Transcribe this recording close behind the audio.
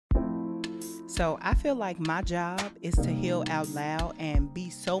So I feel like my job is to heal out loud and be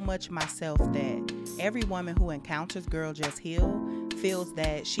so much myself that every woman who encounters Girl Just Heal feels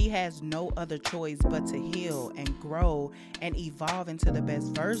that she has no other choice but to heal and grow and evolve into the best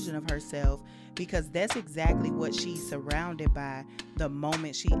version of herself, because that's exactly what she's surrounded by the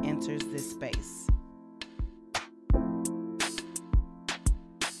moment she enters this space.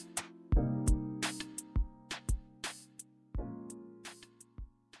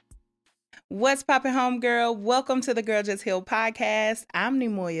 What's poppin', homegirl? Welcome to the Girl Just Heal podcast. I'm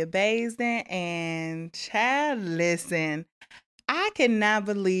Nemoya Baisden, and child, listen, I cannot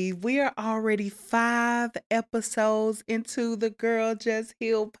believe we are already 5 episodes into the Girl Just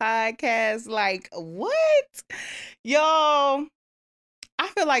Heal podcast. Like, what? Y'all, I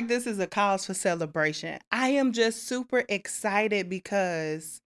feel like this is a cause for celebration. I am just super excited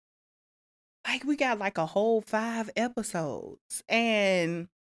because, like, we got like a whole 5 episodes, and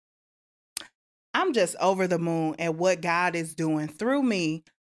I'm just over the moon at what God is doing through me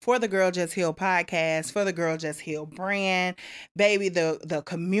for the Girl Just Heal podcast, for the Girl Just Heal brand. Baby, the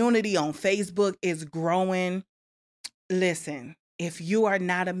community on Facebook is growing. Listen, if you are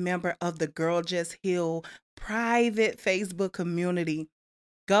not a member of the Girl Just Heal private Facebook community,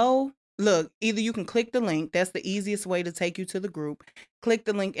 go look. Either you can click the link. That's the easiest way to take you to the group. Click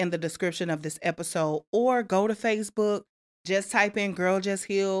the link in the description of this episode, or go to Facebook. Just type in Girl Just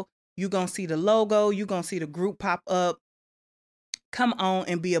Heal. You're going to see the logo. You're going to see the group pop up. Come on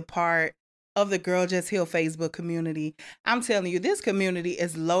and be a part of the Girl Just Heal Facebook community. I'm telling you, this community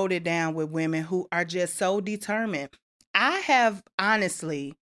is loaded down with women who are just so determined. I have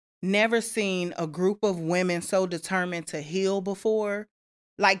honestly never seen a group of women so determined to heal before.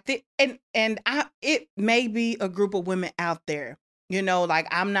 Like, it may be a group of women out there. You know, like,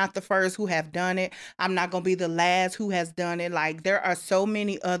 I'm not the first who have done it. I'm not going to be the last who has done it. Like, there are so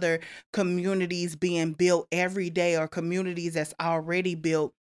many other communities being built every day, or communities that's already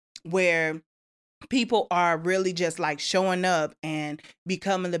built, where people are really just like showing up and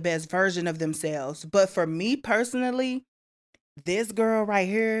becoming the best version of themselves. But for me personally, this girl right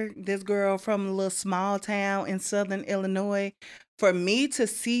here, this girl from a little small town in Southern Illinois, for me to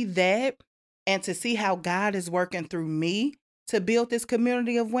see that and to see how God is working through me to build this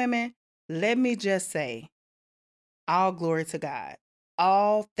community of women, let me just say, all glory to God.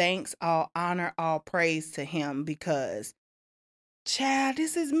 All thanks, all honor, all praise to him, because, child,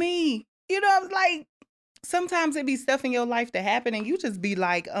 this is me. You know, I'm like, sometimes it be stuff in your life that happen and you just be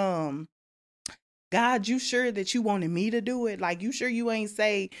like, God, you sure that you wanted me to do it? Like, you sure you ain't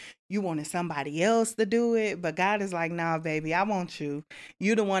say you wanted somebody else to do it? But God is like, nah, baby, I want you.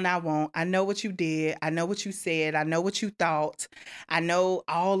 You the one I want. I know what you did. I know what you said. I know what you thought. I know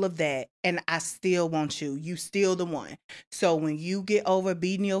all of that. And I still want you. You still the one. So when you get over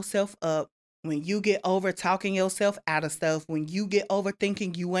beating yourself up, when you get over talking yourself out of stuff, when you get over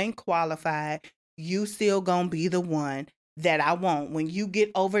thinking you ain't qualified, you still gonna be the one that I want. When you get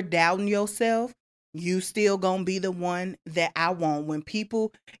over doubting yourself, you still gonna be the one that I want. When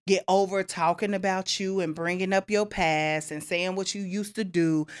people get over talking about you and bringing up your past and saying what you used to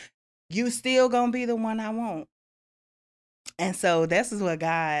do, you still gonna be the one I want. And so this is what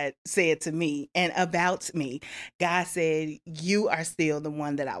God said to me and about me. God said, you are still the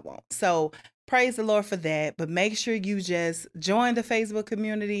one that I want. So praise the Lord for that. But make sure you just join the Facebook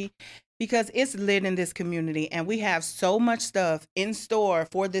community, because it's lit in this community, and we have so much stuff in store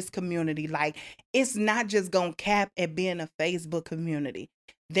for this community. Like, it's not just gonna cap at being a Facebook community.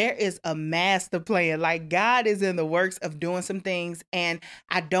 There is a master plan. Like, God is in the works of doing some things, and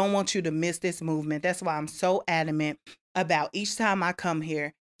I don't want you to miss this movement. That's why I'm so adamant about each time I come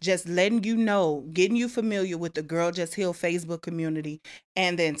here, just letting you know, getting you familiar with the Girl Just Heal Facebook community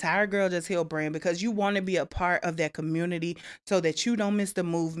and the entire Girl Just Heal brand, because you want to be a part of that community so that you don't miss the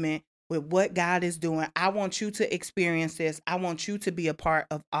movement with what God is doing. I want you to experience this. I want you to be a part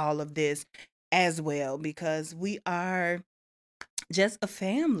of all of this as well, because we are just a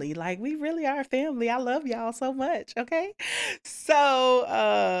family. Like, we really are a family. I love y'all so much. Okay.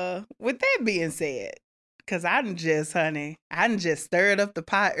 So, with that being said, because I done just stirred up the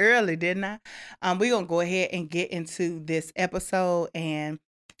pot early, didn't I? We're going to go ahead and get into this episode, and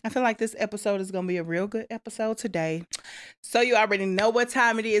I feel like this episode is going to be a real good episode today. So you already know what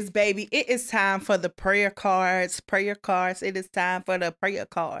time it is, baby. It is time for the prayer cards. Prayer cards. It is time for the prayer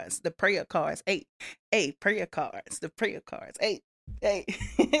cards. The prayer cards. Hey, prayer cards. The prayer cards. Hey.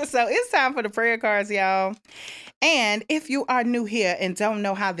 So it's time for the prayer cards, y'all. And if you are new here and don't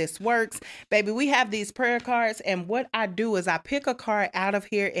know how this works, baby, we have these prayer cards. And what I do is I pick a card out of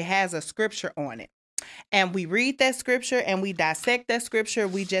here. It has a scripture on it. And we read that scripture and we dissect that scripture.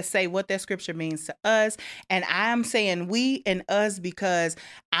 We just say what that scripture means to us. And I'm saying we and us because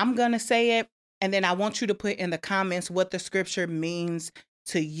I'm going to say it. And then I want you to put in the comments what the scripture means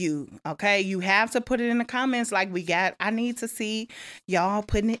to you. Okay. You have to put it in the comments like we got. I need to see y'all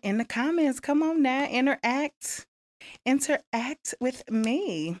putting it in the comments. Come on now. Interact with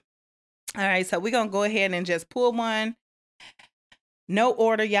me. All right. So we're going to go ahead and just pull one. No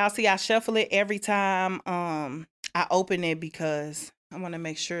order. Y'all see I shuffle it every time I open it because I want to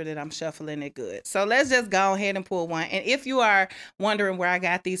make sure that I'm shuffling it good. So let's just go ahead and pull one. And if you are wondering where I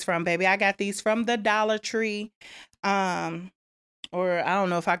got these from, baby, I got these from the Dollar Tree. Or I don't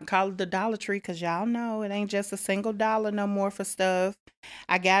know if I can call it the Dollar Tree because y'all know it ain't just a single dollar no more for stuff.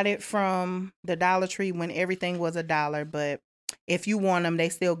 I got it from the Dollar Tree when everything was $1, but if you want them, they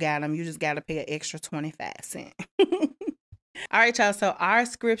still got them. You just got to pay an extra 25 cents. All right, y'all. So our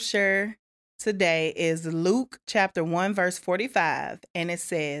scripture today is Luke chapter 1, verse 45. And it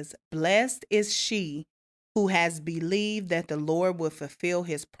says, "Blessed is she who has believed that the Lord will fulfill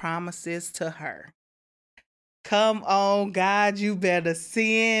his promises to her." Come on, God, you better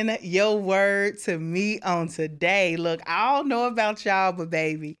send your word to me on today. Look, I don't know about y'all, but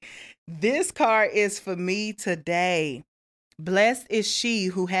baby, this card is for me today. Blessed is she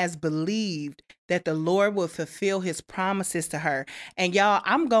who has believed that the Lord will fulfill his promises to her. And y'all,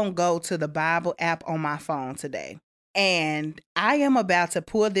 I'm going to go to the Bible app on my phone today. And I am about to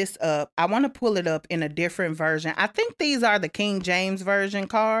pull this up. I want to pull it up in a different version. I think these are the King James Version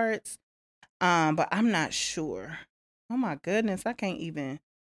cards. But I'm not sure. Oh my goodness, I can't even.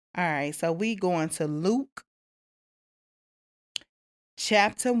 All right, so we going to Luke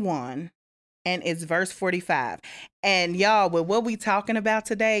chapter 1. And it's verse 45. And y'all, with what we talking about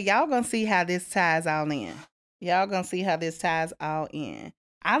today, y'all gonna see how this ties all in. Y'all gonna see how this ties all in.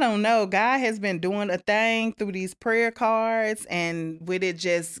 I don't know. God has been doing a thing through these prayer cards and with it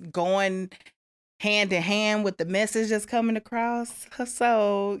just going hand in hand with the message that's coming across.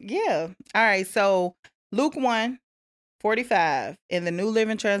 So, yeah. All right. So, Luke 1:45 in the New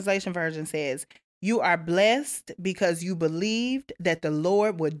Living Translation version says, "You are blessed because you believed that the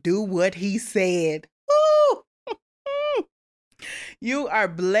Lord would do what he said." Woo! You are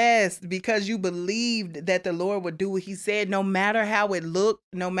blessed because you believed that the Lord would do what he said, no matter how it looked,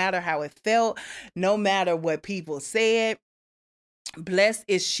 no matter how it felt, no matter what people said. Blessed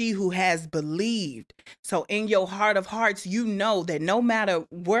is she who has believed. So in your heart of hearts, you know that no matter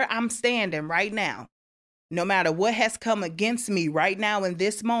where I'm standing right now, no matter what has come against me right now in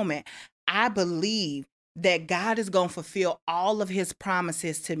this moment, I believe that God is going to fulfill all of his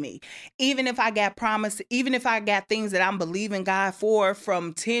promises to me. Even if I got things that I'm believing God for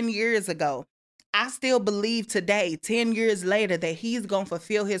from 10 years ago, I still believe today, 10 years later, that he's going to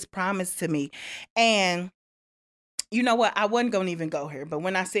fulfill his promise to me. And you know what? I wasn't going to even go here, but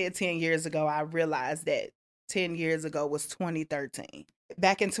when I said 10 years ago, I realized that 10 years ago was 2013.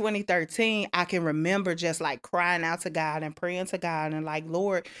 Back in 2013, I can remember just like crying out to God and praying to God and like,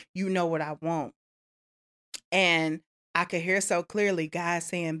 Lord, you know what I want. And I could hear so clearly God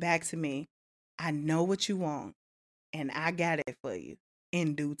saying back to me, I know what you want and I got it for you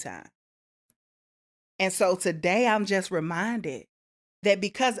in due time. And so today I'm just reminded that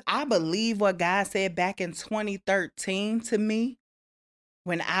because I believe what God said back in 2013 to me,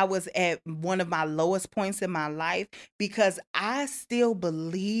 when I was at one of my lowest points in my life, because I still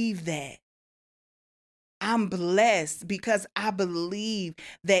believe that. I'm blessed because I believe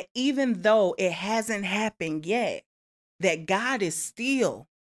that even though it hasn't happened yet, that God is still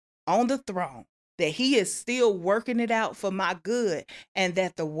on the throne, that he is still working it out for my good, and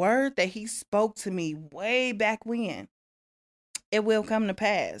that the word that he spoke to me way back when, it will come to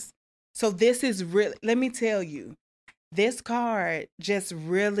pass. So this is really, let me tell you, this card just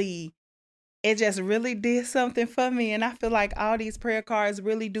really did something for me. And I feel like all these prayer cards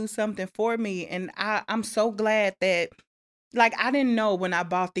really do something for me. And I'm so glad that, like, I didn't know when I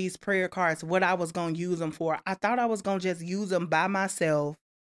bought these prayer cards what I was going to use them for. I thought I was going to just use them by myself,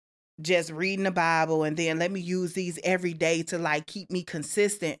 just reading the Bible, and then let me use these every day to like keep me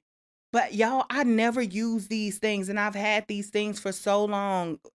consistent. But y'all, I never use these things, and I've had these things for so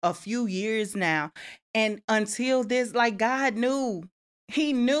long, a few years now. And until this, like, God knew,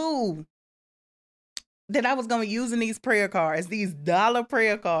 he knew that I was going to be using these prayer cards, these dollar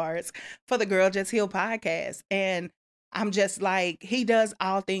prayer cards for the Girl Just Heal podcast. And I'm just like, he does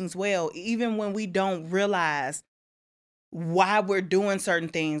all things well, even when we don't realize why we're doing certain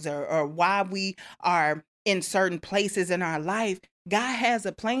things or why we are in certain places in our life, God has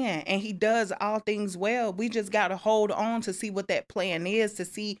a plan and he does all things well. We just got to hold on to see what that plan is, to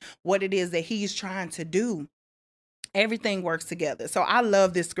see what it is that he's trying to do. Everything works together. So I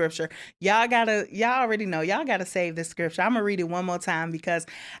love this scripture. Y'all already know, y'all gotta save this scripture. I'm gonna read it one more time because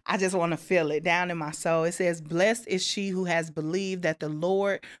I just want to feel it down in my soul. It says, "Blessed is she who has believed that the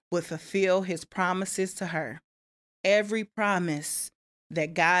Lord would fulfill his promises to her." Every promise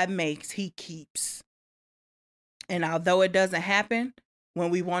that God makes, he keeps. And although it doesn't happen when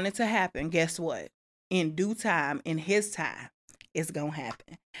we want it to happen, guess what? In due time, in his time, it's gonna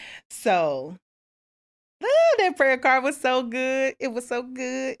happen. So that prayer card was so good. It was so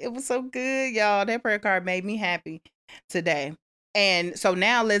good. It was so good, y'all. That prayer card made me happy today. And so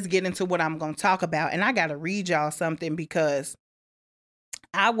now let's get into what I'm going to talk about. And I got to read y'all something because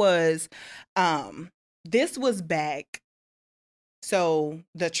this was back. So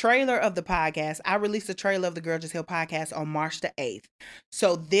the trailer of the podcast, I released the trailer of the Girl Just Heal podcast on March the 8th.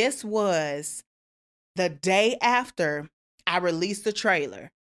 So this was the day after I released the trailer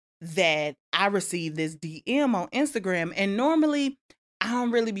that I received this DM on Instagram. And normally I don't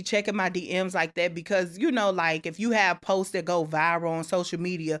really be checking my DMs like that because, like if you have posts that go viral on social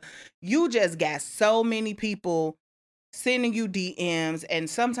media, you just got so many people sending you DMs, and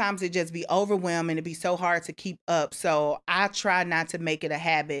sometimes it just be overwhelming. It'd be so hard to keep up. So I try not to make it a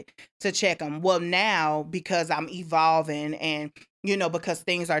habit to check them. Well, now because I'm evolving and, because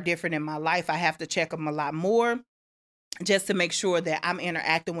things are different in my life, I have to check them a lot more just to make sure that I'm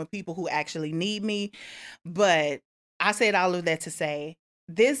interacting with people who actually need me. But I said all of that to say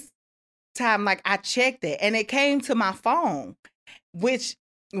this time, like I checked it and it came to my phone, which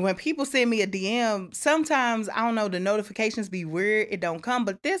when people send me a DM, sometimes, I don't know, the notifications be weird. It don't come.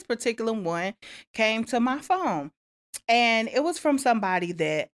 But this particular one came to my phone and it was from somebody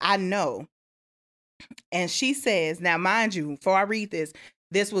that I know. And she says, now, mind you, before I read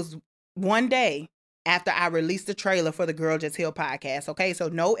this was one day after I released the trailer for the Girl Just Heal podcast. Okay, so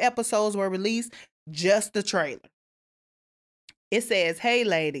no episodes were released, just the trailer. It says, "Hey,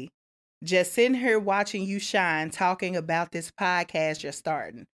 lady, just sitting here watching you shine, talking about this podcast you're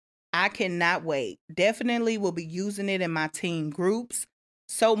starting. I cannot wait. Definitely will be using it in my team groups.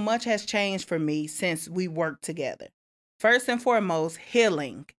 So much has changed for me since we worked together. First and foremost,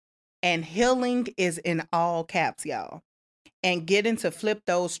 healing. And healing is in all caps, y'all. And getting to flip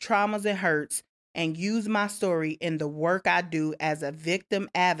those traumas and hurts and use my story in the work I do as a victim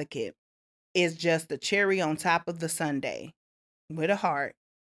advocate is just the cherry on top of the sundae. With a heart.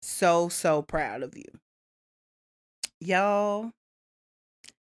 So, so proud of you." Y'all,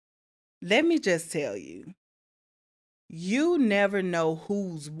 let me just tell you, you never know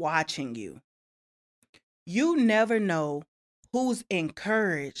who's watching you. You never know who's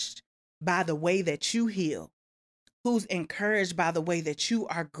encouraged by the way that you heal, who's encouraged by the way that you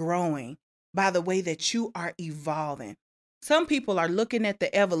are growing, by the way that you are evolving. Some people are looking at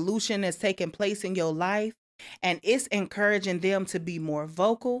the evolution that's taking place in your life, and it's encouraging them to be more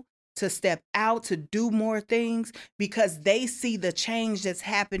vocal, to step out, to do more things because they see the change that's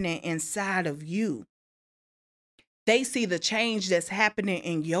happening inside of you. They see the change that's happening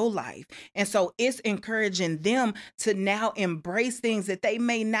in your life. And so it's encouraging them to now embrace things that they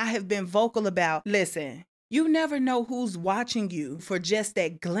may not have been vocal about. Listen, you never know who's watching you for just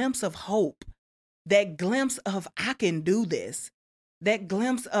that glimpse of hope, that glimpse of I can do this, that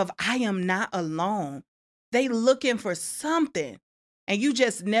glimpse of I am not alone. They looking for something and you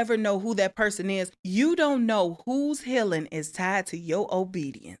just never know who that person is. You don't know whose healing is tied to your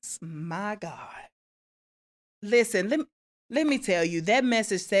obedience. My God. Listen, let me tell you, that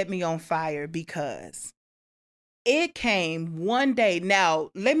message set me on fire because it came one day. Now,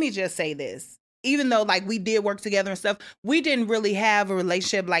 let me just say this. Even though like we did work together and stuff, we didn't really have a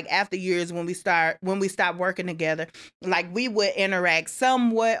relationship like after years when we stopped working together. Like we would interact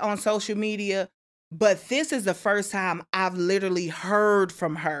somewhat on social media, but this is the first time I've literally heard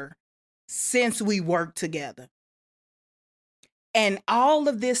from her since we worked together. And all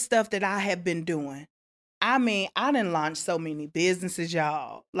of this stuff that I have been doing, I mean, I done launched so many businesses,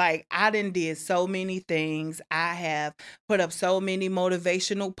 y'all. Like, I done did so many things. I have put up so many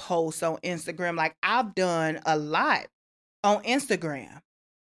motivational posts on Instagram. Like, I've done a lot on Instagram.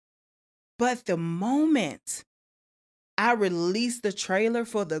 But the moment I released the trailer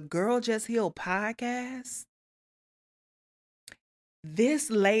for the Girl Just Heal podcast,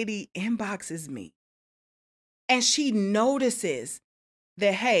 this lady inboxes me. And she notices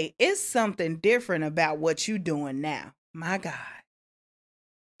that, hey, it's something different about what you doing now. My God.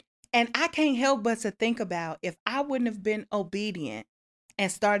 And I can't help but to think about if I wouldn't have been obedient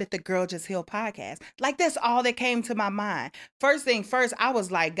and started the Girl Just Heal podcast. Like, that's all that came to my mind. First thing first, I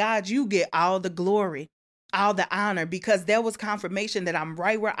was like, God, you get all the glory, all the honor, because there was confirmation that I'm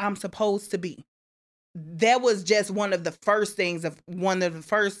right where I'm supposed to be. That was just one of the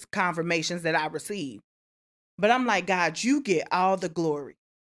first confirmations that I received. But I'm like, God, you get all the glory,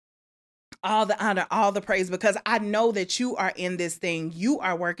 all the honor, all the praise, because I know that you are in this thing. You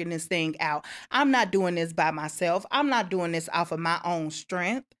are working this thing out. I'm not doing this by myself. I'm not doing this off of my own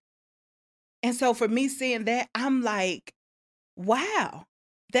strength. And so for me seeing that, I'm like, wow,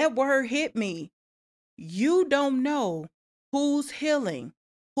 that word hit me. You don't know whose healing,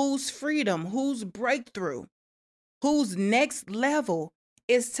 whose freedom, whose breakthrough, whose next level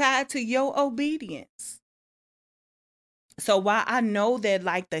is tied to your obedience. So while I know that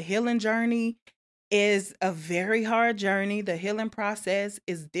like the healing journey is a very hard journey, the healing process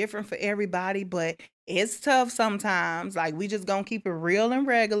is different for everybody, but it's tough sometimes. Like, we just gonna keep it real and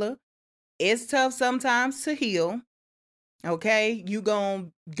regular. It's tough sometimes to heal. Okay, you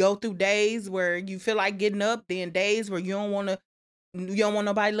gonna go through days where you feel like getting up, then days where you don't want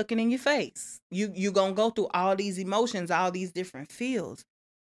nobody looking in your face. You gonna go through all these emotions, all these different feels.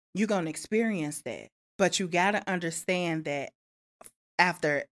 You're gonna experience that. But you gotta understand that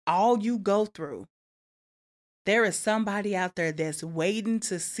after all you go through, there is somebody out there that's waiting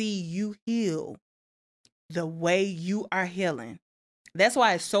to see you heal the way you are healing. That's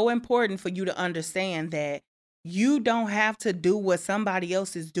why it's so important for you to understand that you don't have to do what somebody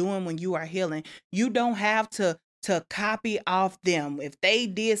else is doing when you are healing. You don't have to copy off them. If they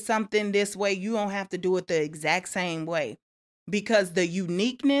did something this way, you don't have to do it the exact same way, because the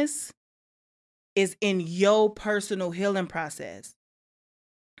uniqueness is in your personal healing process.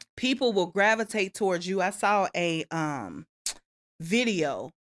 People will gravitate towards you. I saw a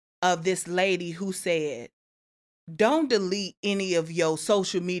video of this lady who said, don't delete any of your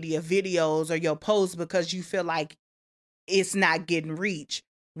social media videos or your posts because you feel like it's not getting reach.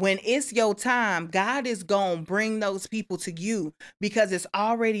 When it's your time, God is going to bring those people to you, because it's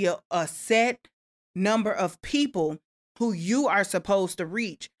already a set number of people who you are supposed to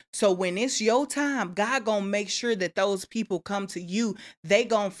reach. So when it's your time, God going to make sure that those people come to you. They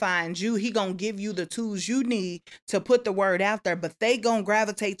going to find you. He going to give you the tools you need to put the word out there, but they going to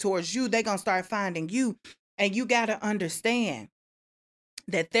gravitate towards you. They going to start finding you. And you got to understand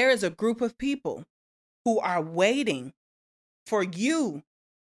that there is a group of people who are waiting for you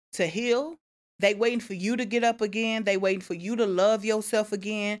to heal. They waiting for you to get up again. They waiting for you to love yourself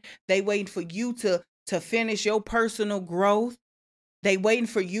again. They waiting for you to finish your personal growth. They waiting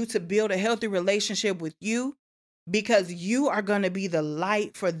for you to build a healthy relationship with you, because you are going to be the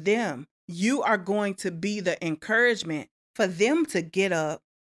light for them. You are going to be the encouragement for them to get up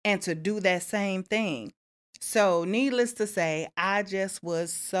and to do that same thing. So needless to say, I just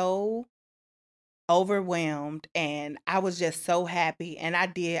was so overwhelmed and I was just so happy. And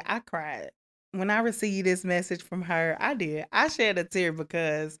I cried. When I received this message from her, I shed a tear,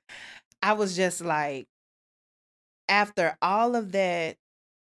 because I was just like, after all of that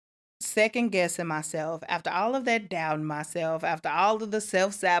second guessing myself, after all of that doubting myself, after all of the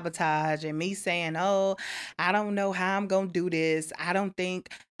self-sabotage and me saying, oh, I don't know how I'm going to do this. I don't think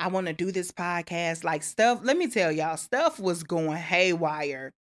I want to do this podcast. Like, stuff, let me tell y'all, stuff was going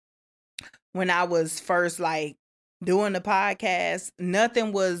haywire when I was first like doing the podcast.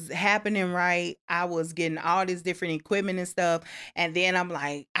 Nothing was happening right. I was getting all this different equipment and stuff. And then I'm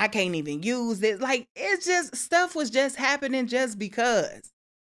like, I can't even use this. Like, it's just, stuff was just happening just because.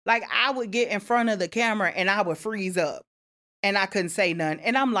 Like, I would get in front of the camera and I would freeze up and I couldn't say nothing.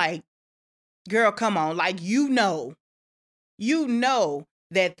 And I'm like, girl, come on. Like, you know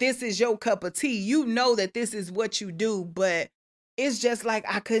that this is your cup of tea. You know that this is what you do, but it's just like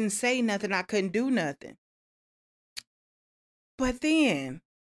I couldn't say nothing. I couldn't do nothing. But then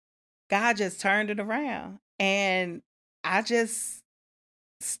God just turned it around and I just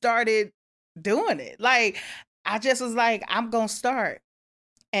started doing it. Like, I just was like, I'm going to start.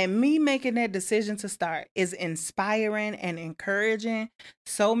 And me making that decision to start is inspiring and encouraging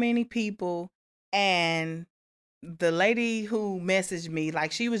so many people. And the lady who messaged me,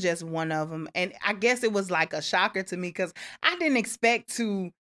 like, she was just one of them. And I guess it was like a shocker to me, because I didn't expect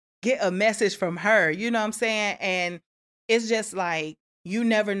to get a message from her. You know what I'm saying? And it's just like, you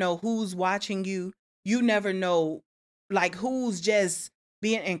never know who's watching you. You never know, like, who's just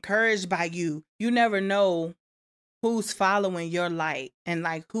being encouraged by you. You never know who's following your light and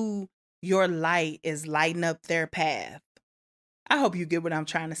like who your light is lighting up their path. I hope you get what I'm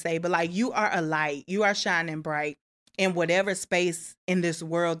trying to say, but like, you are a light, you are shining bright in whatever space in this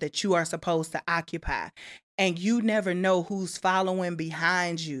world that you are supposed to occupy. And you never know who's following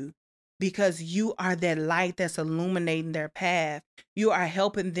behind you, because you are that light that's illuminating their path. You are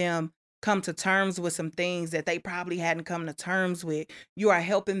helping them come to terms with some things that they probably hadn't come to terms with. You are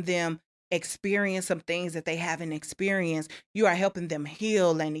helping them experience some things that they haven't experienced. You are helping them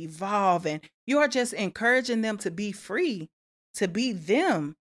heal and evolve, and you are just encouraging them to be free, to be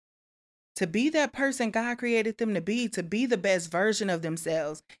them, to be that person God created them to be the best version of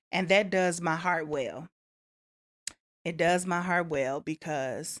themselves. And that does my heart well. It does my heart well,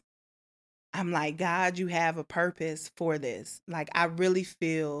 because I'm like, God, you have a purpose for this. Like, I really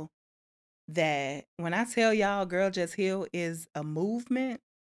feel that when I tell y'all Girl Just Heal is a movement,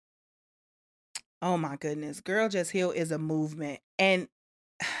 oh my goodness, Girl Just Heal is a movement. And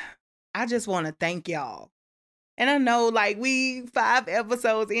I just want to thank y'all. And I know, like, we 5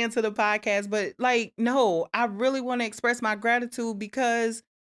 episodes into the podcast, but like, no, I really want to express my gratitude, because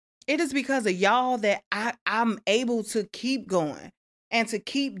it is because of y'all that I'm able to keep going and to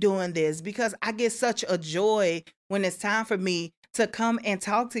keep doing this, because I get such a joy when it's time for me to come and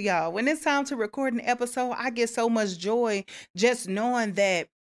talk to y'all. When it's time to record an episode, I get so much joy just knowing that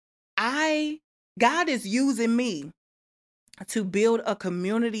God is using me to build a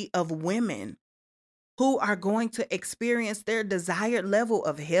community of women who are going to experience their desired level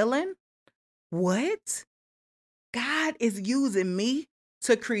of healing. What? God is using me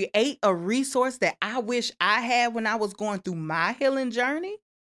to create a resource that I wish I had when I was going through my healing journey?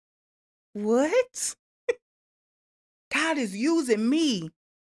 What? God is using me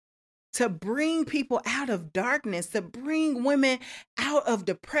to bring people out of darkness, to bring women out of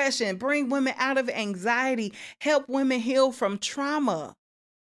depression, bring women out of anxiety, help women heal from trauma.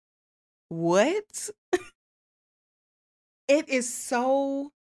 What? It is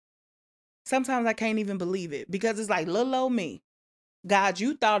so, sometimes I can't even believe it, because it's like, little old me. God,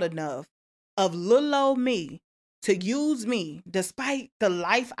 you thought enough of little old me to use me, despite the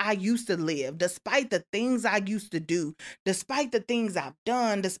life I used to live, despite the things I used to do, despite the things I've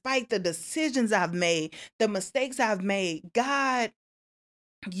done, despite the decisions I've made, the mistakes I've made. God,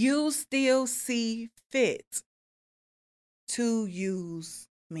 you still see fit to use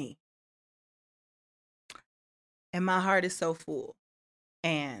me. And my heart is so full.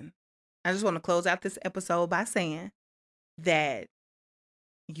 And I just want to close out this episode by saying that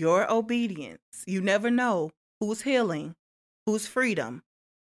your obedience, you never know whose healing, whose freedom,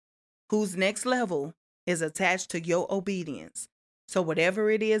 whose next level is attached to your obedience. So whatever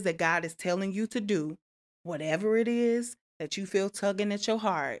it is that God is telling you to do, whatever it is that you feel tugging at your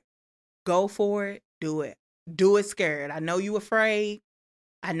heart, go for it, do it. Do it scared. I know you're afraid.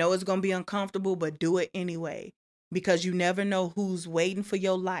 I know it's going to be uncomfortable, but do it anyway, because you never know who's waiting for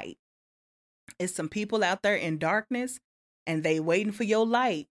your light. It's some people out there in darkness, and they waiting for your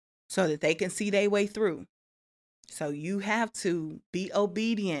light so that they can see their way through. So you have to be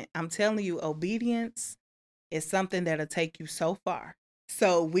obedient. I'm telling you, obedience is something that'll take you so far.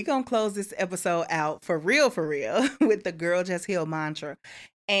 So we're going to close this episode out for real, with the Girl Just Heal mantra.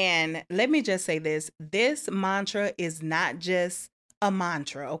 And let me just say this mantra is not just a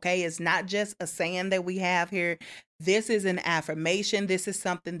mantra, okay? It's not just a saying that we have here. This is an affirmation. This is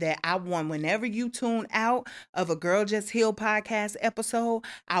something that I want whenever you tune out of a Girl Just Heal podcast episode,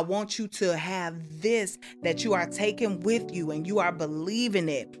 I want you to have this that you are taking with you, and you are believing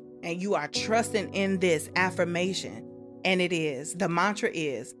it, and you are trusting in this affirmation. And it is, the mantra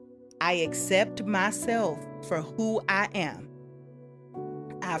is, I accept myself for who I am.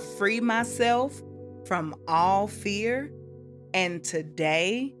 I free myself from all fear, and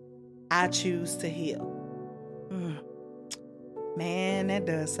today I choose to heal. Man, that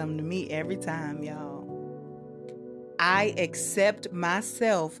does something to me every time, y'all. I accept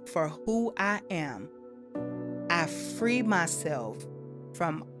myself for who I am. I free myself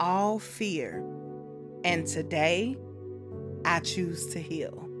from all fear, and today I choose to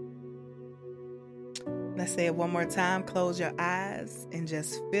heal. Let's say it one more time. Close your eyes and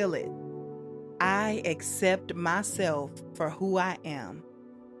just feel it. I accept myself for who I am.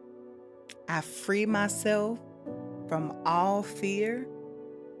 I free myself from all fear,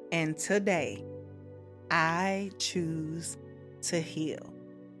 and today I choose to heal.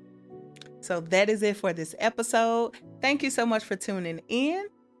 So that is it for this episode. Thank you so much for tuning in.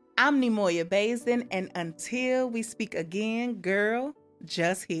 I'm Nemoya Baisden, and until we speak again, girl,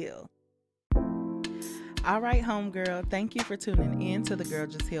 just heal. All right, homegirl, thank you for tuning in to the Girl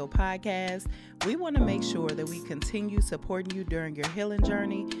Just Heal podcast. We want to make sure that we continue supporting you during your healing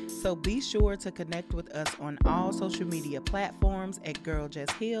journey, so be sure to connect with us on all social media platforms at Girl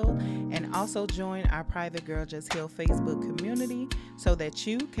Just Heal, and also join our private Girl Just Heal Facebook community so that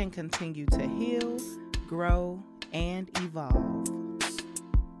you can continue to heal, grow, and evolve.